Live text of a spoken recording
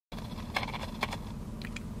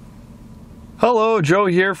Hello, Joe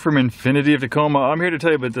here from Infiniti of Tacoma. I'm here to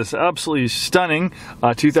tell you about this absolutely stunning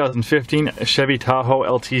 2015 Chevy Tahoe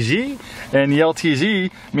LTZ. And the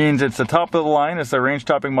LTZ means it's the top of the line. It's the range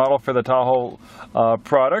topping model for the Tahoe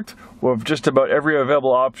product with just about every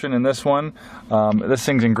available option in this one. This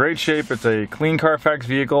thing's in great shape. It's a clean Carfax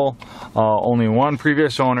vehicle, only one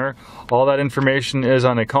previous owner. All that information is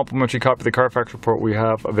on a complimentary copy of the Carfax report we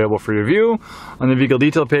have available for your review. On the vehicle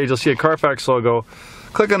detail page, you'll see a Carfax logo.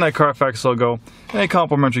 Click on that Carfax logo, and a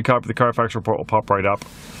complimentary copy of the Carfax report will pop right up,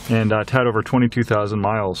 and it's had over 22,000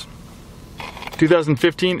 miles.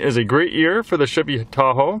 2015 is a great year for the Chevy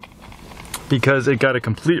Tahoe because it got a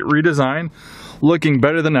complete redesign, looking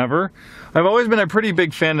better than ever. I've always been a pretty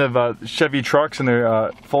big fan of Chevy trucks and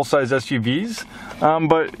their full-size SUVs,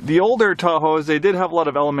 but the older Tahoes, they did have a lot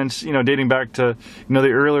of elements, dating back to, the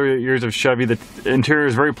earlier years of Chevy. The interior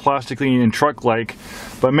is very plastically and truck-like,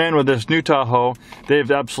 but man, with this new Tahoe, they've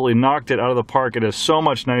absolutely knocked it out of the park. It is so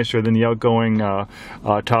much nicer than the outgoing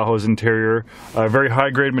Tahoe's interior. Very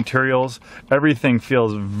high-grade materials. Everything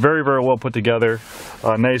feels very, very well put together.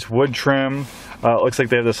 Nice wood trim. It looks like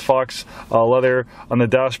they have this fox leather on the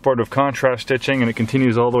dashboard with contrast stitching, and it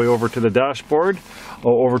continues all the way over to the dashboard,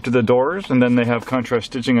 over to the doors, and then they have contrast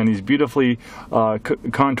stitching on these beautifully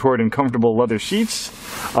contoured and comfortable leather seats.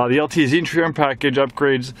 The LTZ trim package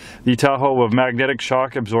upgrades the Tahoe with magnetic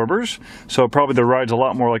shock absorbers, so probably the ride's a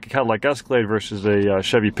lot more like a Cadillac Escalade versus a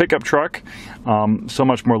Chevy pickup truck, so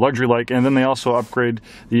much more luxury-like. And then they also upgrade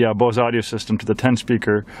the Bose audio system to the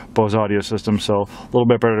 10-speaker Bose audio system, so a little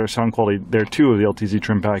bit better sound quality there too of the LTZ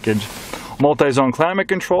trim package. Multi-zone climate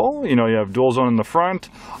control, you have dual zone in the front,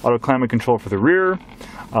 auto climate control for the rear,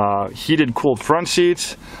 heated cooled front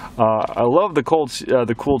seats. I love the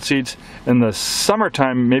cooled seats. In the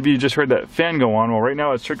summertime, maybe you just heard that fan go on. Well, right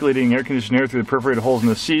now it's circulating air conditioned air through the perforated holes in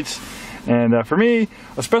the seats. And for me,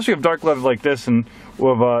 especially with dark leather like this and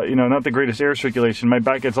with not the greatest air circulation, my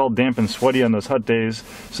back gets all damp and sweaty on those hot days,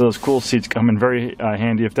 so those cool seats come in very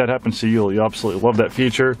handy. If that happens to you, you'll absolutely love that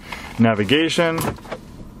feature. Navigation,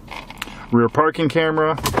 rear parking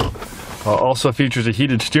camera, also features a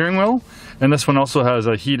heated steering wheel, and this one also has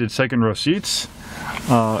heated second row seats.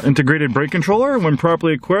 Integrated brake controller. When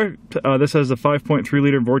properly equipped, this has a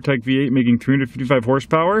 5.3-liter Vortec V8 making 355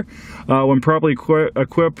 horsepower. When properly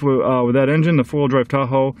equipped with that engine, the four-wheel drive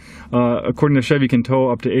Tahoe, according to Chevy, can tow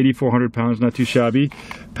up to 8,400 pounds, not too shabby.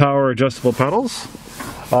 Power adjustable pedals.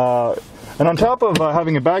 And on top of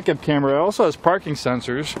having a backup camera, it also has parking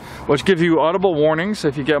sensors, which give you audible warnings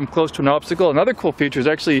if you get close to an obstacle. Another cool feature is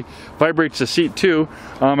actually vibrates the seat too.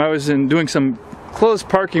 I was doing some closed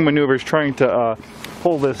parking maneuvers trying to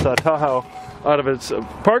pull this Tahoe out of its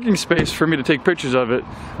parking space for me to take pictures of it,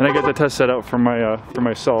 and I got the test set out for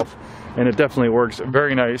myself, and it definitely works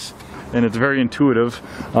very nice, and it's very intuitive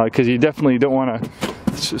because you definitely don't want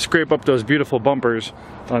to scrape up those beautiful bumpers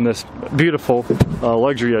on this beautiful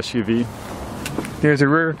luxury SUV. Here's a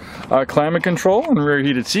rear climate control and rear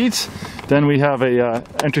heated seats. Then we have a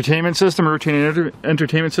entertainment system, a rotating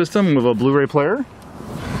entertainment system with a Blu-ray player.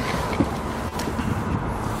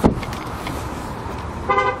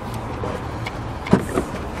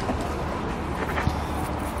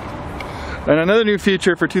 And another new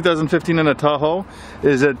feature for 2015 in a Tahoe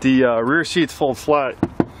is that the rear seats fold flat,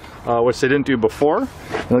 which they didn't do before.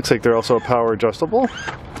 It looks like they're also power adjustable.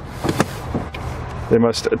 They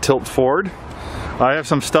must tilt forward. I have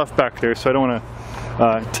some stuff back there, so I don't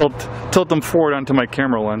want to tilt them forward onto my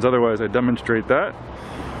camera lens, otherwise I demonstrate that.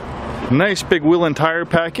 Nice big wheel and tire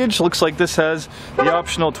package. Looks like this has the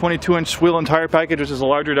optional 22-inch wheel and tire package, which is a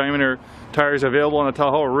larger diameter tires available on the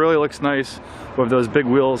Tahoe. It really looks nice with those big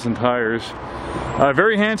wheels and tires.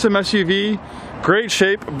 Very handsome SUV, great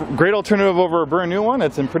shape, great alternative over a brand new one.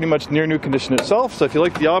 It's in pretty much near new condition itself. So if you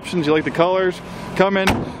like the options, you like the colors, come in,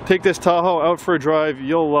 take this Tahoe out for a drive.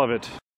 You'll love it.